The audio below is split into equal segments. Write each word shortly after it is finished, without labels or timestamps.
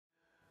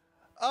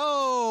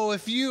So,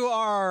 if you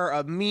are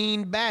a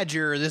mean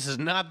badger, this is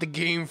not the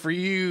game for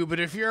you. But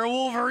if you're a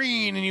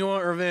Wolverine and you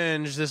want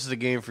revenge, this is the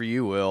game for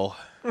you, Will.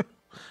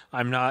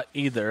 I'm not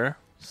either,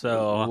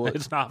 so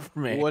it's not for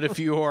me. What if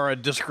you are a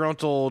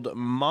disgruntled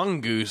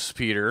mongoose,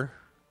 Peter?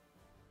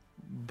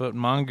 But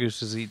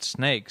mongooses eat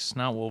snakes,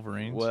 not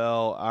wolverines.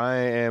 Well, I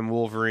am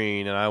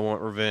Wolverine, and I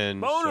want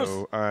revenge, Bonus!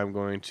 so I'm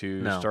going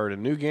to start a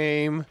new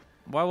game.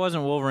 Why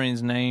wasn't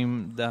Wolverine's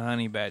name the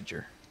honey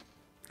badger?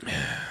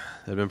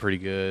 They've been pretty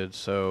good.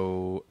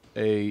 So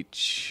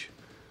H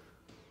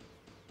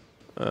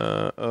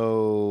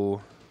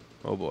O.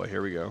 Oh boy,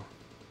 here we go.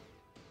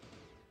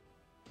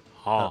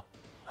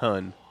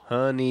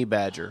 Honey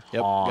badger.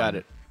 Yep, got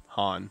it.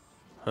 Han.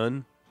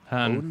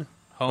 Hone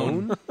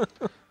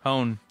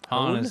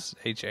is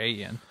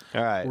H-A-N.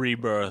 All right.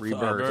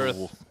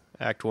 Rebirth.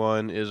 Act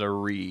 1 is a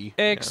re.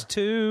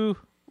 X2.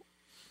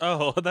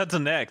 Oh, that's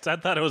an X. I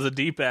thought it was a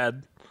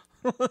D-pad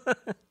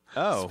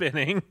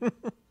spinning.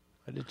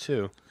 I did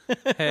too.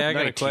 Hey, I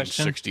got a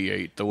question.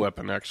 1968, the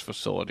Weapon X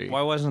facility.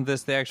 Why wasn't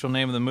this the actual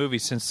name of the movie,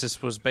 since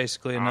this was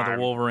basically another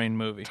Wolverine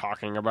movie?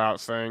 Talking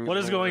about things. What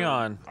is going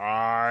on?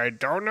 I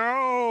don't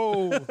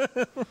know.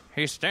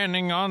 He's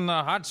standing on the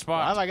hot Why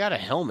spot. have I got a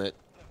helmet?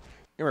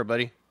 Come here,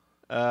 buddy.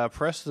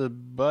 Press the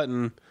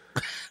button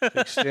to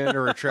extend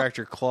or retract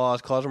your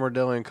claws. Claws are more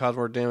deadly and cause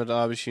more damage.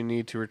 Obviously, you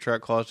need to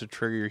retract claws to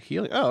trigger your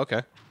healing. Oh,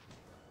 okay.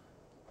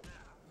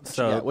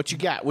 What you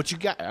got?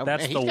 Oh,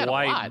 That's man, he's got the a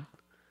white. lot.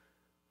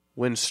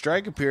 When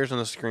strike appears on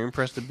the screen,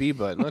 press the B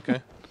button.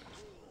 Okay.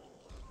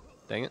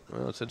 Dang it.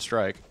 Well, it said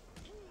strike.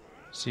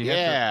 So you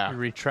have to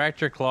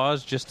retract your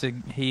claws just to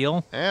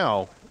heal?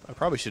 Ow. I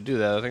probably should do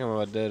that. I think I'm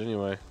about dead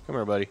anyway. Come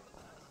here, buddy.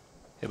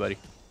 Hey, buddy.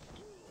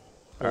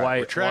 All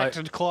right,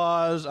 retracted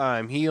claws.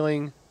 I'm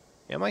healing.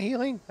 Am I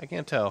healing? I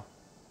can't tell.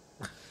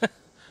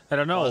 I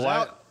don't know. Claws Why?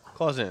 out,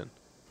 claws in.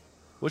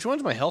 Which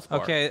one's my health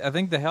bar? Okay, I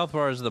think the health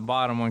bar is the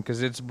bottom one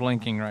because it's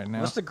blinking right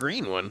now. What's the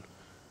green one?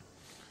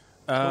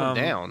 Going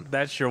down.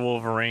 That's your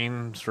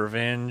Wolverine's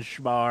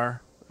revenge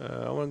bar.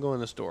 I want to go in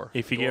this door.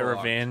 If you Door get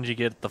locked. revenge, you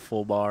get the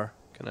full bar.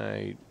 Can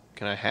I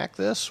hack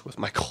this with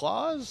my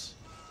claws?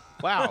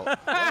 Wow.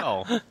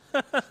 Well.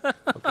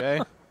 Okay.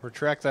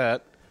 Retract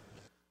that.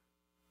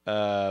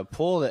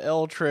 Pull the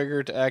L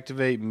trigger to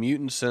activate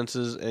mutant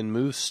senses and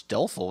move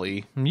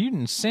stealthily.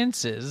 Mutant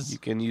senses? You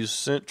can use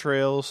scent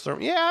trails.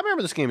 Yeah, I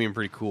remember this game being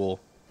pretty cool.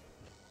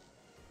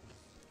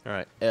 All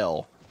right,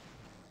 L.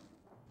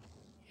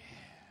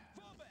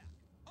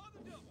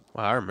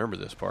 Wow, I remember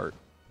this part.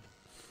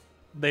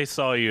 They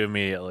saw you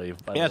immediately.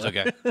 Yeah, it's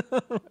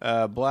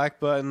okay. Black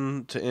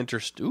button to enter.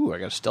 Ooh, I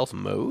got a stealth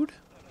mode.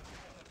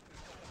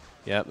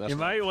 Yep, that's You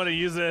might want to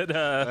use it.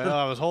 Well,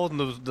 I was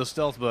holding the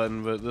stealth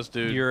button, but this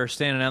dude. You're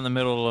standing out in the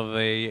middle of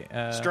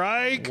a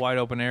Strike! wide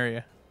open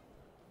area.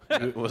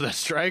 Was that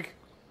strike?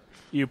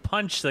 You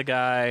punch the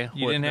guy.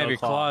 You with didn't no have your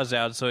claw. claws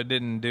out, so it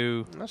didn't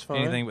do That's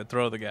fine. anything but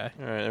throw the guy.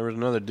 All right, there was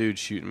another dude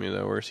shooting me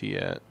though. Where's he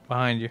at?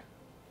 Behind you.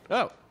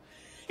 Oh,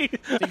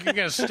 think you're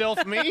gonna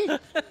stealth me?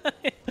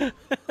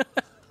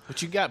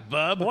 What you got,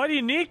 bub? Why do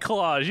you need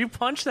claws? You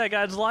punch that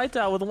guy's lights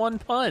out with one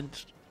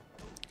punch.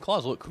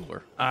 Claws look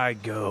cooler. I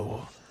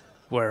go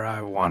where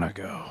I want to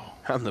go.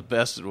 I'm the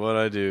best at what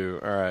I do.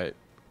 All right,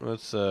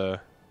 let's how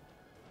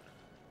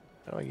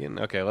do I get in?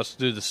 Okay, let's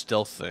do the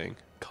stealth thing.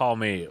 Call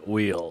me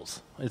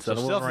Wheels. It's The a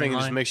stealth thing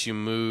just line. makes you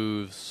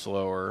move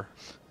slower.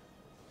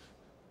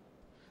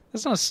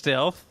 That's not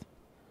stealth.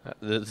 What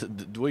are you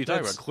talking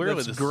That's- about? Clearly,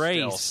 that's this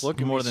grace is stealth.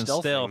 Look at more me than stealthing.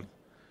 stealth.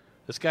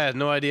 This guy has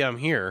no idea I'm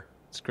here.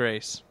 It's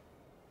grace.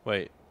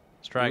 Wait,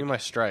 Strike. give me my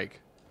strike.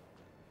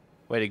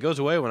 Wait, it goes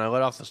away when I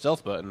let off the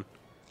stealth button.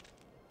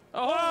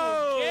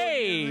 Oh,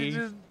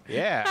 okay.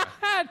 Yeah,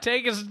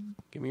 Take his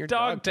give me your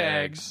dog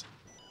tags.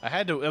 I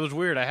had to. It was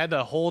weird. I had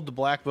to hold the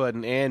black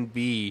button and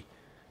B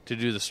to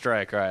do the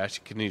strike. All right, I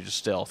should continue to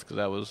stealth because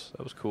that was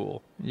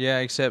cool. Yeah,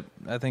 except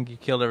I think you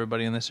killed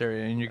everybody in this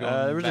area, and you're going.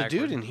 There was backward. a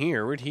dude in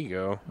here. Where'd he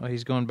go? Oh,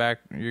 he's going back.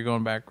 You're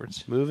going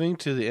backwards. Moving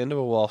to the end of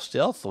a wall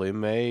stealthily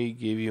may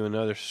give you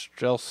another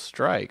stealth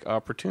strike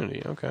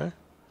opportunity. Okay.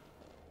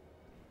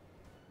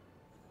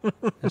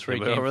 That's where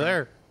you Nobody came over from.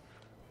 there.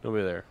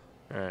 Nobody there.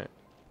 All right.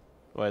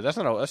 Wait, that's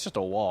just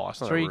a wall.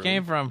 That's not That's where a you room.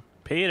 came from.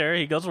 Peter,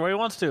 he goes where he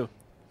wants to.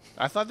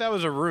 I thought that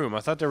was a room. I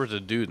thought there was a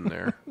dude in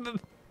there.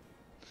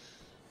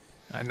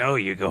 I know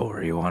you go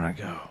where you want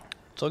to go.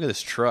 Let's look at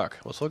this truck.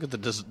 Let's look at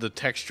the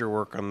texture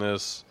work on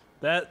this.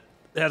 That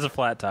has a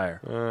flat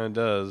tire. It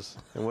does.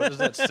 And what is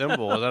that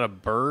symbol? Is that a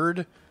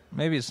bird?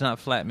 Maybe it's not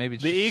flat. Maybe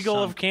it's The just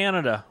Eagle of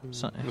Canada.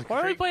 some-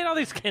 Why are we playing all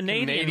these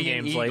Canadian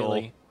games eagle.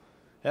 lately?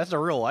 That's a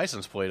real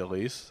license plate, at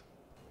least.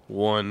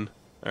 One.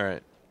 All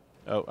right.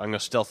 Oh, I'm gonna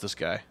stealth this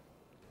guy.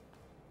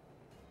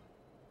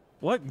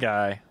 What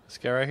guy? This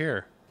guy right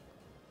here.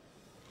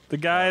 The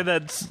guy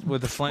that's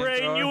with the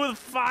spraying you flamethrower. with In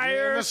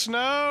fire? the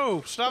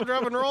snow. Stop,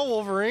 drop, and roll,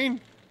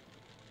 Wolverine.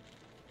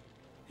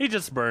 He's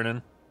just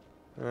burning.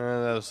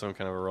 That was some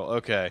kind of a roll.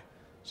 Okay.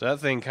 So that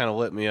thing kind of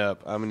lit me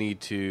up. I'm going to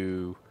need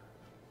to...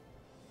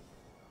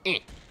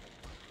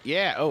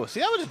 Yeah. Oh, see,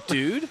 that was a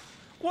dude.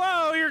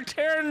 Whoa, you're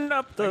tearing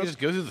up I the... can just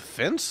go through the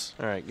fence?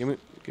 Alright, give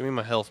me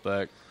my health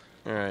back.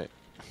 Alright.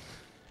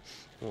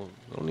 Well,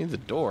 I don't need the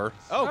door.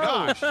 Oh,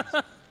 gosh!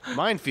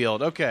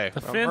 Minefield, okay.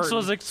 The fence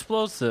was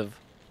explosive.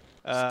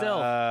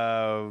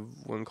 Stealth.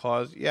 When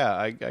claws... Yeah,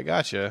 I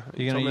gotcha.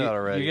 You told me that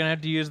already. You're going to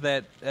have to use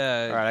that...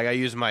 Alright, I gotta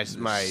use my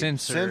Sensors.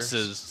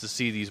 senses to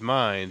see these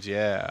mines,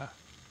 yeah.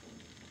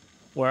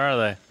 Where are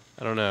they?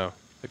 I don't know.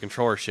 The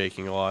controller's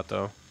shaking a lot,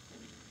 though.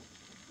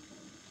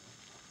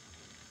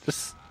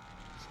 Just...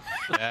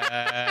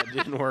 That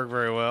didn't work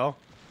very well.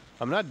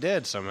 I'm not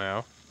dead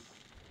somehow.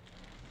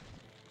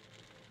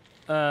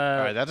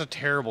 Alright, that's a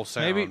terrible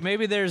sound.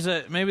 Maybe there's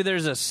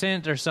a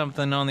scent or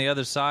something on the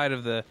other side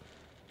of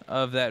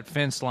that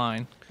fence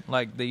line,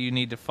 like that you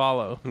need to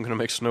follow. I'm gonna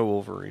make snow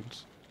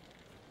Wolverines.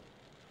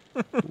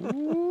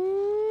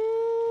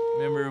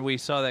 Remember we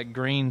saw that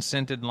green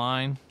scented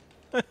line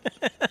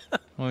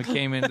when we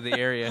came into the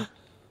area.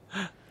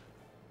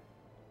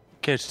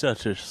 Catch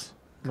touchers.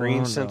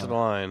 Green scented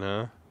line,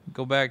 huh?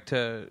 Go back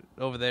to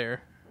over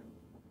there.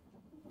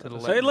 To the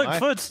Hey, left. look,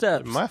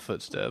 footsteps. My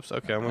footsteps.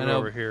 Okay, I'm gonna I go know,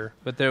 over here.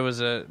 But there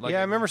was a Yeah,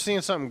 I remember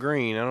seeing something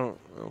green. I don't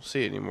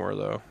see it anymore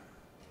though.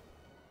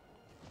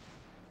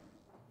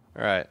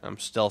 Alright, I'm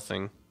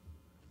stealthing.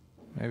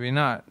 maybe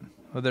not.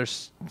 Well,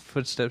 there's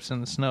footsteps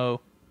in the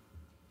snow.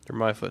 They're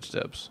my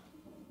footsteps.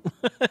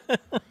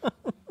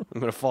 I'm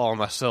gonna follow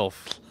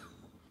myself.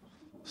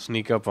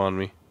 Sneak up on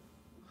me.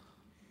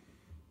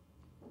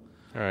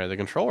 Alright, the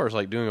controller's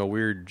like doing a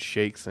weird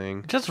shake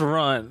thing. Just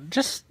run.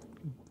 Just...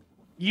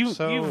 You've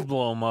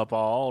blown them up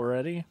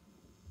already.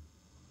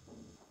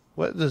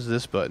 What does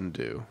this button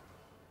do?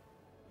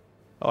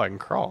 Oh, I can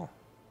crawl.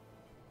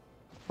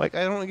 Like,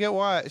 I don't get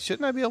why.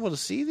 Shouldn't I be able to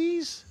see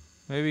these?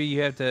 Maybe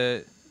you have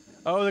to.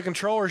 Oh, the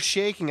controller's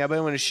shaking. I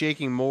bet when it's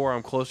shaking more,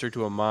 I'm closer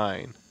to a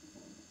mine.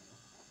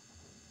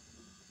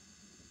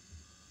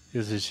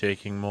 Is it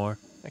shaking more?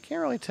 I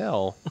can't really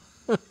tell.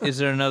 Is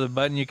there another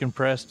button you can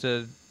press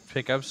to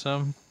pick up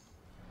some?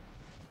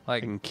 I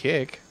Like, can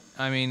kick.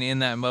 I mean, in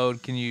that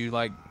mode, can you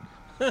like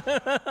try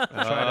to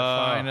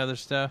find other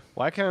stuff?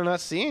 Why can I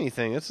not see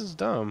anything? This is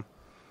dumb.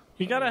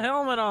 You got a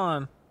helmet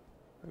on.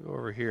 I'll go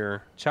over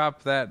here.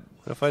 Chop that.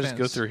 What if I just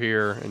go fence. through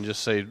here and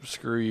just say,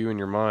 screw you and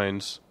your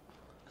mines?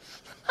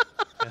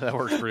 Yeah, that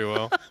works pretty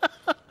well.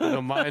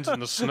 No mines in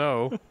the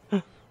snow.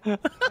 Oh,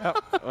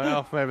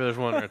 well, maybe there's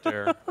one right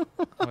there.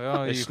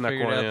 Well, They you snuck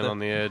figured one out in the- on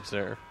the edge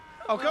there.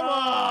 Oh, come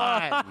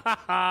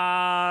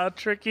on!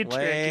 Tricky.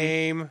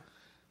 Lame.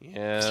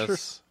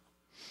 Yes.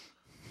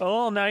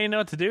 Oh, now you know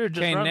what to do.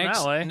 Just Okay, run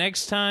that way.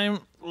 next time,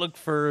 look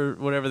for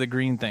whatever the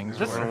green things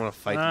I were. don't want to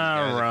fight these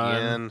guys run.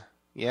 again.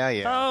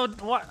 Yeah. Oh,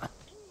 what?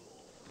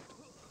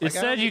 It Like,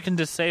 I said don't- you can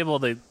disable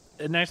the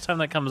next time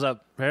that comes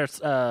up.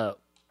 Did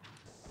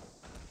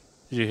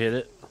you hit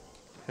it?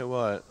 Hey,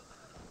 what?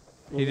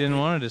 He didn't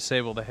want to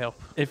disable the help.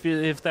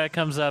 If that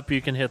comes up,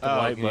 you can hit the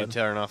white can you button.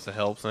 turn off the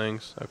help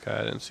things? Okay,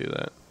 I didn't see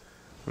that.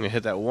 I'm going to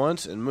hit that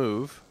once and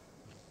move.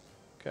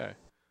 Okay.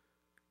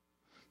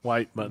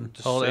 White button.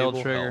 Hold L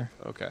Disable trigger.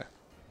 help. Okay.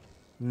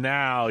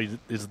 Now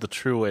is the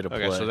true way to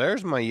play. Okay, so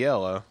there's my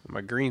yellow.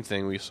 My green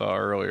thing we saw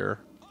earlier.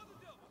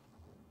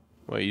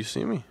 Wait, you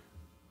see me?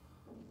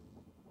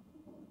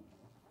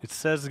 It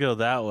says to go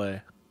that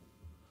way.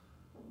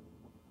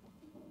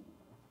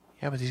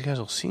 Yeah, but these guys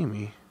will see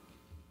me.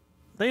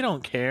 They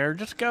don't care.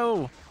 Just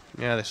go.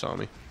 Yeah, they saw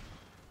me.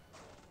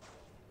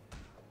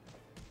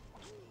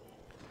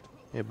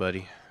 Hey,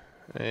 buddy.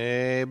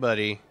 Hey,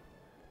 buddy.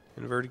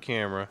 Inverted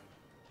camera.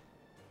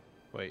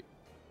 Wait.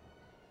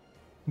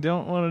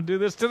 Don't want to do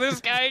this to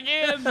this guy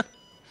again.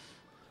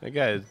 That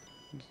guy...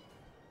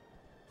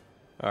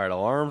 Alright,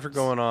 alarms are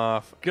going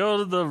off. Go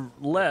to the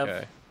left.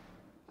 Okay.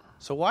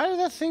 So why did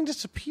that thing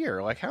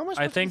disappear? Like, how much?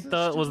 I think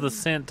that was the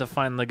scent to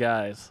find the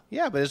guys.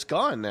 Yeah, but it's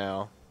gone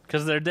now.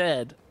 Because they're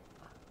dead.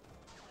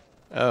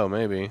 Oh,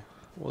 maybe.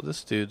 Well,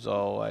 this dude's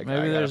all like,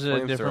 Maybe I got there's a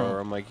a different-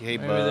 flamethrower. I'm like, hey,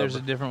 Maybe bub. there's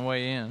a different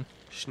way in.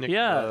 Schnick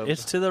Yeah, bub.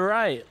 it's to the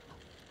right.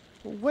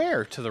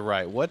 Where to the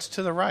right? What's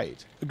to the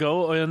right?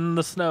 Go in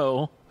the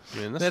snow.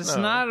 In the That's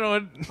snow. not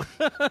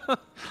what.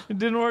 It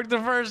didn't work the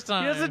first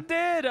time. Yes, it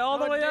did. All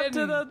the No, way it up to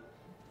didn't. the...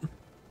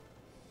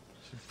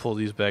 Pull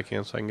these back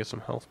in so I can get some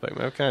health back.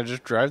 Maybe can I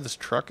just drive this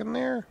truck in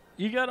there?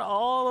 You got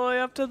all the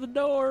way up to the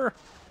door.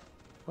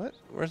 What?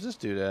 Where's this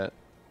dude at?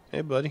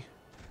 Hey, buddy.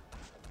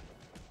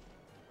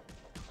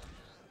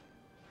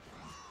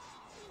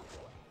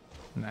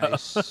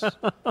 Nice.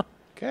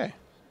 Okay.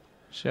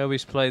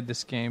 Shelby's played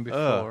this game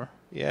before.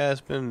 Yeah,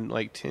 it's been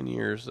like 10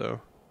 years,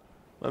 though.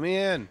 Let me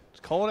in. It's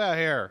cold out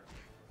here.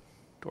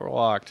 Door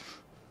locked.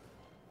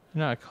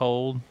 You're not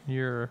cold.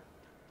 You're.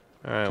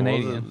 All right,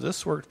 Canadian. well,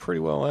 this worked pretty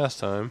well last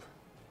time.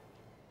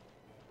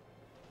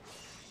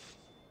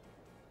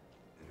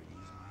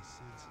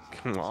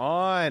 Come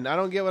on. I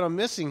don't get what I'm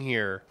missing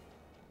here.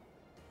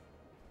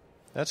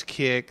 That's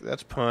kick.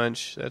 That's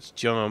punch. That's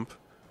jump.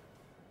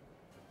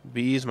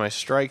 B is my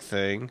strike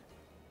thing.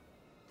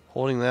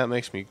 Holding that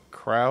makes me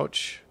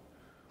crouch.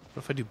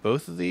 What if I do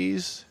both of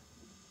these?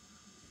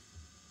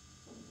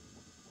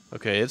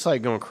 Okay, it's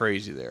like going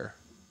crazy there.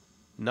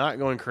 Not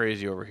going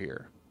crazy over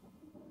here.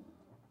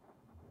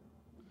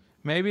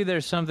 Maybe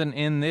there's something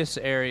in this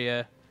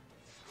area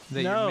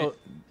that No,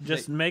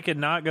 just make it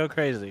not go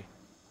crazy.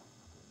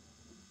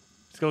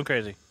 It's going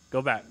crazy.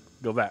 Go back.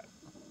 Go back.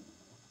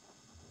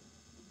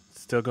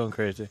 Still going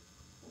crazy.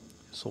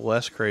 It's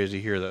less crazy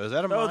here, though. Is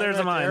that a mine? Oh, there's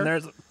a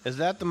mine. Is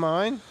that the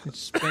mine? It's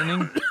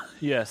spinning.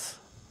 Yes.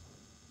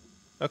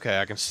 Okay,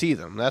 I can see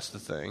them. That's the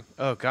thing.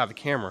 Oh, God, the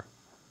camera.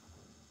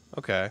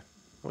 Okay.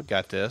 We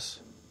got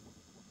this.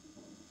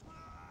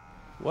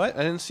 What? I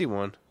didn't see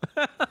one.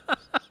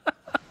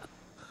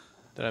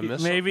 Did I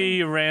miss Maybe something?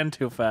 you ran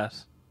too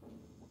fast.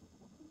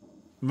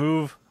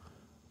 Move.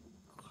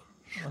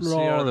 Let's see,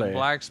 are the slowly.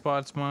 black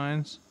spots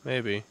mines?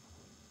 Maybe.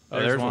 Oh,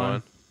 There's there's one.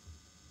 one.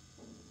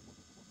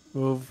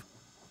 Move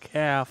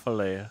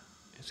carefully.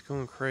 It's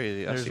going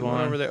crazy. I There's see one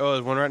one. over there. Oh,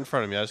 there's one right in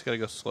front of me. I just got to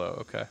go slow.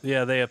 Okay.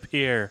 Yeah, they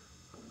appear.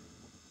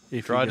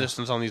 If Draw you go-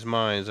 distance on these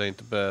mines ain't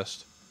the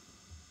best.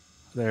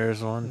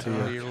 There's one to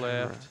To you. your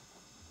left.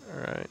 All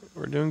right.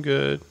 We're doing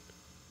good.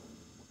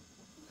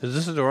 Is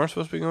this the door I'm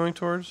supposed to be going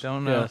towards?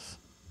 Don't know. Yes.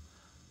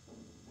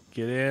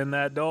 Get in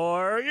that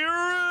door.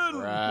 You're in.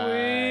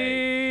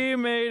 We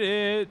made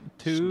it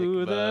to Snick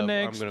the bub.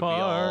 next I'm gonna part.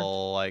 be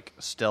all like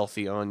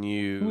stealthy on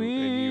you, and you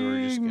We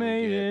are just gonna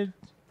made get it.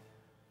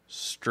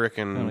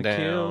 stricken Gonna down.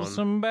 kill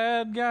some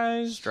bad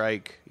guys.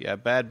 Strike. Yeah,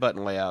 bad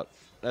button layout.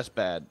 That's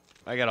bad.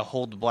 I gotta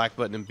hold the black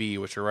button and B,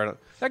 which are right on.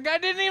 That guy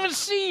didn't even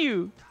see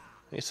you.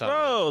 Hey, son.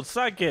 Oh,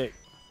 psychic.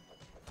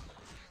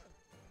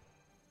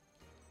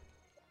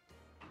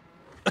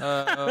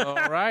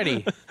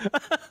 Alrighty.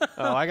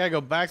 Oh, I gotta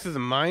go back through the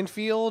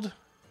minefield.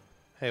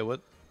 Hey,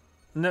 what?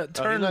 No, Oh, he's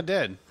turn. not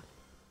dead.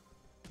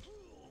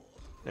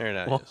 There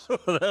that is.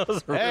 That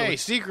was really Hey,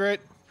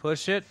 secret.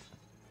 Push it.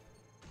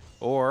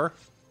 Or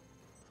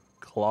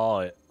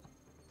claw it.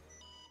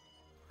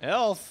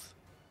 health.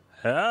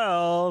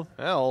 Health.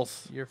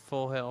 Health. You're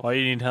full health. Why do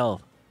you need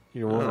health?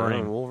 You're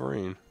Wolverine.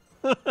 Wolverine.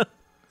 I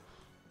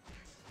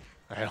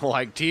don't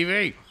like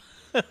TV.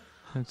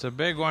 It's a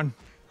big one.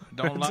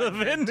 Don't It's like a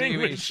vending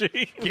TV.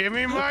 machine. Give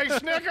me my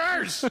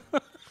Snickers.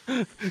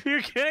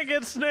 You can't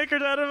get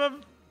Snickers out of a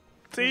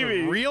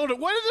TV.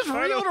 What is this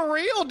reel to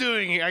reel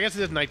doing here? I guess it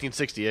is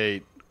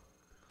 1968.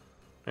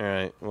 All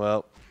right.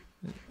 Well,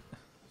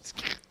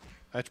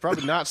 that's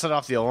probably not set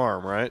off the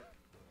alarm, right?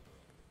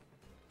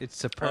 It's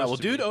All supposed right. Well,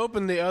 to dude, be.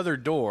 open the other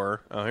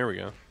door. Oh, here we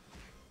go.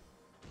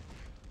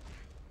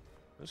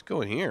 Let's go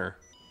in here.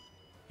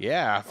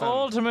 Yeah. I found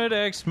Ultimate a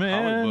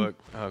X-Men. comic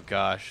book. Oh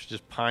gosh,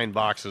 just pine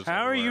boxes.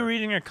 How are you everywhere.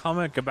 reading a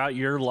comic about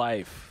your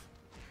life?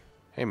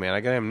 Hey man, I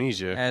got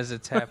amnesia. As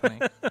it's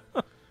happening.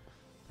 All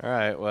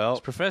right.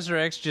 Well, Professor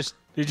X just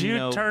Did you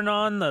know, turn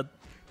on the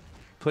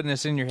putting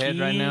this in your head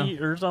key right now?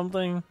 or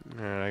something?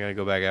 all right. I gotta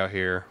go back out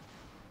here.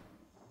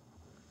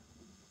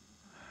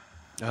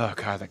 Oh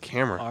god, that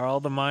camera. Are all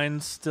the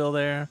mines still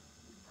there?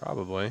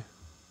 Probably.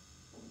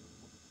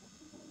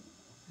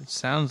 It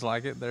sounds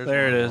like it. There's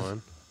There one. it is.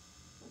 One.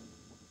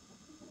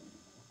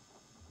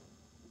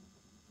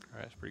 All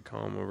right, it's pretty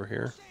calm over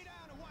here.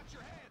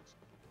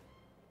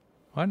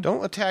 What?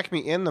 Don't attack me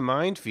in the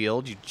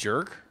minefield, you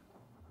jerk.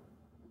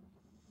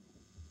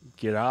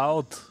 Get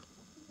out.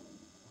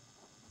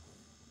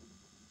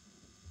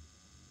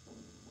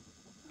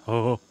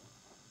 Oh.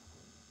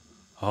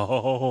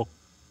 Oh.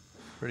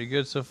 Pretty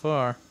good so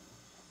far.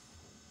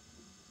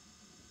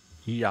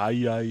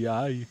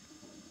 Yay.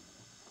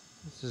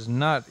 This is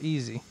not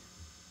easy.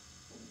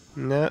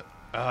 No.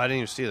 Oh, I didn't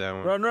even see that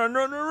one.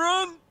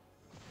 Run.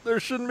 There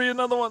shouldn't be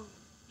another one.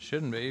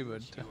 Shouldn't be,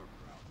 but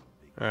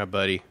All right,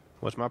 buddy.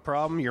 What's my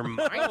problem? Your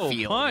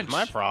minefield punch. is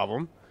my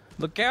problem.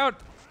 look out.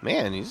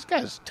 Man, this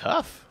guy's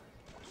tough.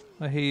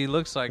 He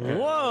looks like a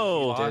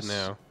Whoa. Dead boss.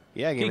 now.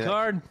 Yeah, give Key me that.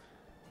 card.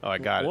 Oh, I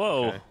got it.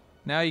 Whoa. Okay.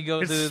 Now you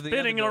go It's through the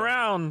spinning other door.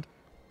 around.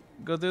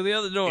 Go through the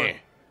other door.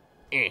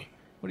 Eh.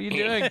 What are you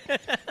doing?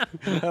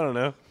 I don't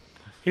know.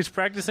 He's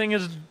practicing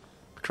his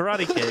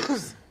karate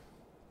kicks.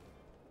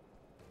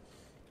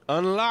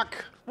 Unlock.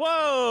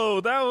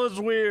 Whoa, that was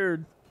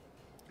weird.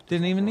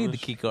 Didn't even need the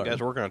key You guys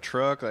card. working on a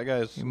truck. That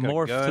guy's You got a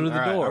morphed gun. through the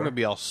All right, door. I'm gonna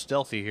be all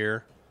stealthy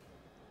here.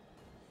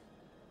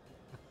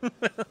 All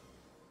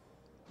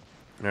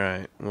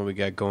right, what we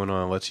got going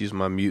on? Let's use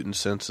my mutant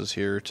senses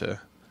here to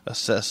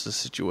assess the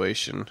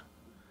situation.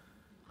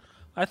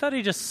 I thought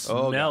he just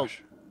Oh smelled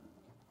gosh.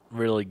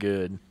 really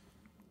good.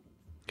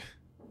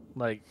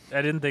 Like,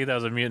 I didn't think that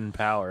was a mutant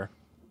power.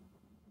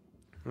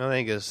 I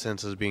think his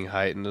senses being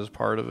heightened is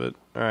part of it.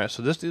 All right,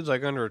 so this dude's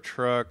like under a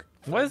truck.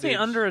 Why is he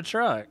Dude's- under a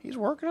truck? He's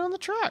working on the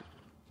truck.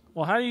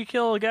 Well, how do you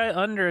kill a guy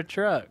under a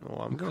truck?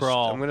 Well, I'm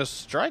Crawl. gonna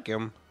strike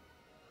him.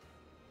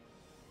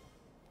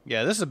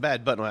 Yeah, this is a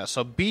bad button layout.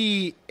 So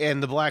B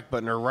and the black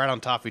button are right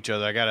on top of each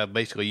other. I gotta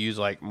basically use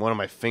like one of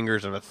my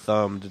fingers and a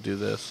thumb to do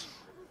this.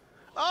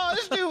 Oh,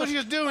 this dude was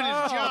just doing his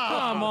job.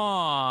 Come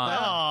on.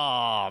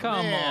 Oh,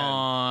 Come man.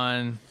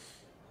 on.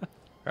 All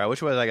right,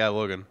 which way is that guy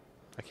looking?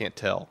 I can't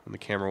tell, and the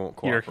camera won't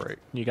cooperate.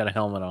 You got a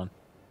helmet on.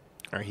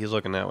 All right, he's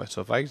looking that way.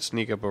 So if I can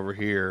sneak up over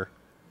here,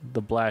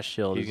 The blast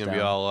shield He's is gonna down.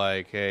 be all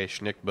like, "Hey,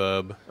 schnick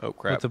bub." Oh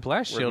crap! With the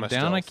blast Where's shield my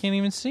down, I stealth? can't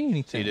even see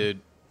anything. See, dude.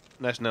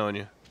 Nice knowing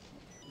you.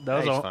 That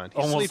was Hey, he's fine. He's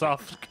almost sleeping.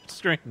 off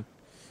screen.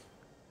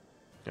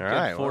 All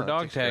right, four well, that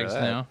dog takes care of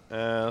tags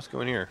that. Let's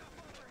go in here.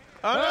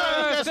 Oh no! Ah,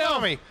 He's gonna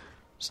stealth. me.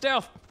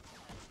 Stealth.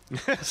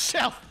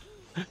 Stealth.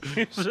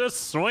 He's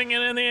just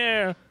swinging in the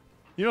air.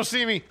 You don't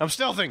see me. I'm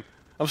stealthing.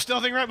 I'm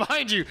stealthing right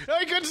behind you. Oh,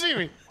 you couldn't see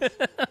me.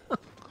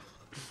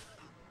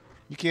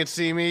 You can't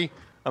see me.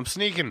 I'm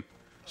sneaking.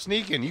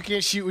 Sneaking. You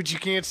can't shoot what you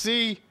can't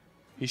see.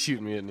 He's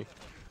shooting me, isn't he?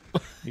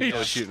 He's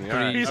really shooting me. All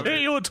right. He's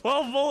hit you with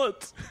 12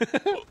 bullets.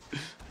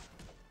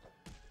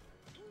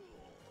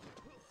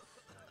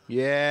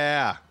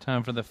 Yeah.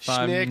 Time for the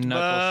five Schnick knuckle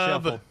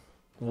bub. shuffle.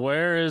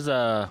 Where is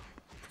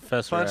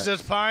Professor? Punch at?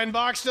 this pine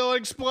box till it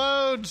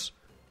explodes.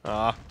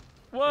 Ah.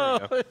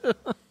 Whoa!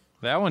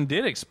 That one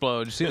did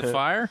explode. You see the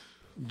fire?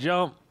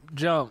 Jump!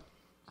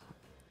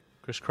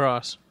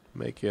 Crisscross.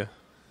 Make you.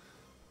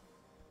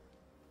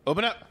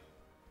 Open up.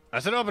 I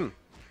said open.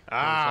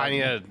 I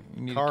need a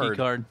You need card. a key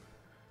card.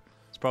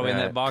 It's probably in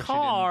that box. you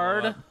didn't blow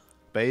Card. up.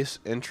 Base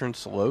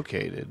entrance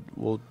located.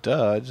 Well,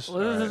 duh. Just,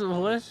 What is this?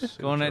 What is this?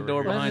 Go in that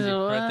door What behind is you,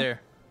 it, right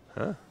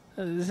what?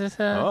 there. Is this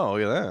Oh,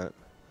 look at that.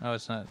 Oh,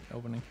 it's not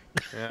opening.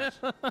 Yeah.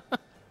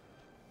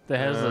 that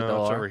has the It's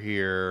door? over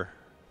here.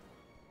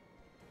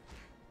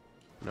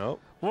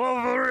 Nope.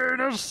 Wolverine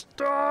is stuck.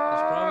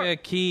 Probably a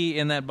key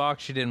in that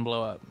box you didn't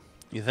blow up.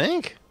 You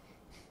think?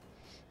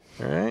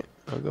 All right.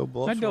 I'll go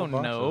blow up I some don't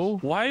boxes. know.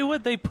 Why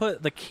would they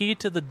put the key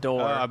to the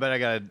door I bet I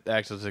got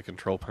access to the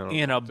control panel.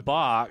 in a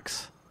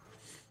box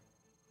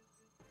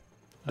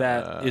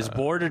that is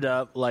boarded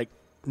up, like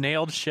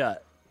nailed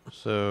shut?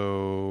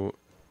 So,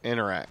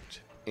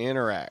 interact.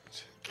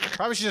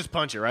 Probably should just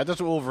punch it, right? That's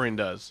what Wolverine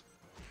does.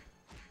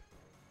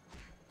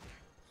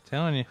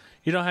 Telling you.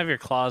 You don't have your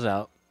claws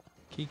out.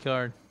 Key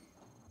card.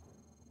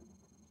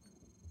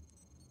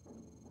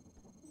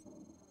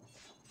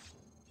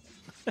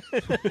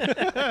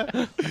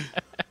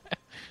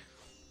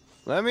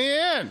 Let me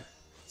in.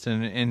 It's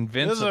an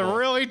invincible. This is a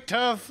really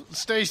tough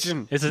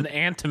station. It's an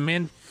and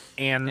Intimitium.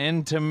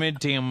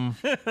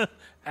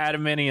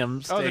 adamantium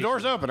Oh, station. the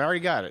door's open. I already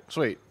got it.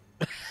 Sweet.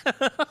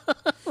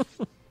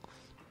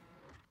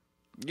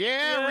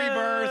 Yeah,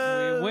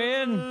 rebirth. We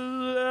win.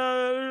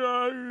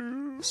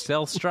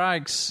 Stealth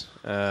strikes.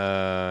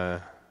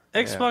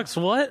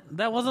 Xbox what?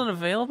 That wasn't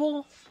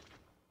available?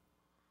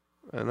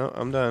 No,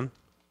 I'm done.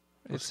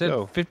 It Let's said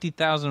go.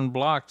 50,000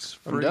 blocks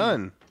free. I'm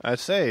done. I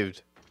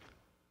saved.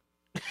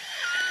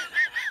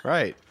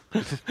 Right.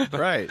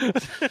 Right.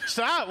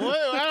 Stop.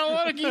 I don't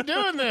want to keep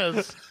doing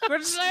this.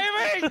 Quit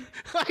saving!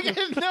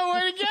 There's no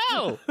way to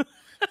go.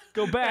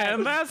 Go back.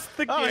 And that's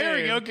the game. Oh, here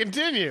we go.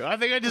 Continue. I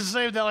think I just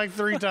saved that like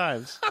 3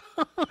 times.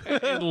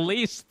 At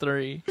least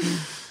 3.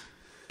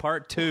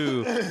 Part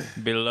 2.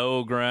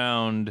 Below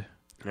ground.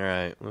 All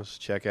right. Let's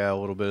check out a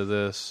little bit of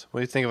this. What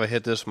do you think if I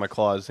hit this with my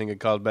claws? Think it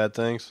cause bad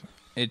things?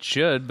 It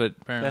should, but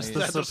apparently That's the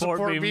That's the support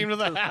support beam. beam to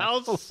the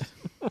house.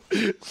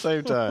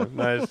 Same time.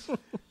 Nice.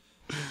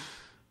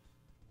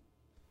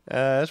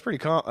 That's pretty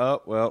calm.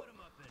 Oh, well.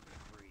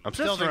 I'm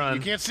still thinking. run.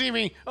 You can't see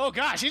me. Oh,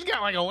 gosh. He's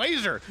got like a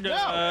laser. No. you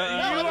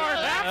are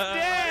half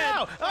dead.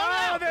 No.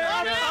 Oh,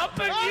 no. they're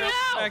pumping you.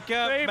 Back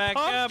up, They back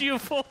pumped up, you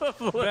full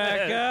of lead.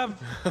 back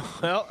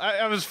up. Well,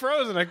 I was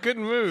frozen. I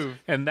couldn't move.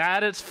 And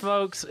that, is,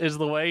 folks, is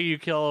the way you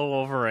kill a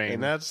Wolverine.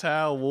 And that's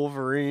how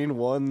Wolverine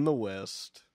won the West.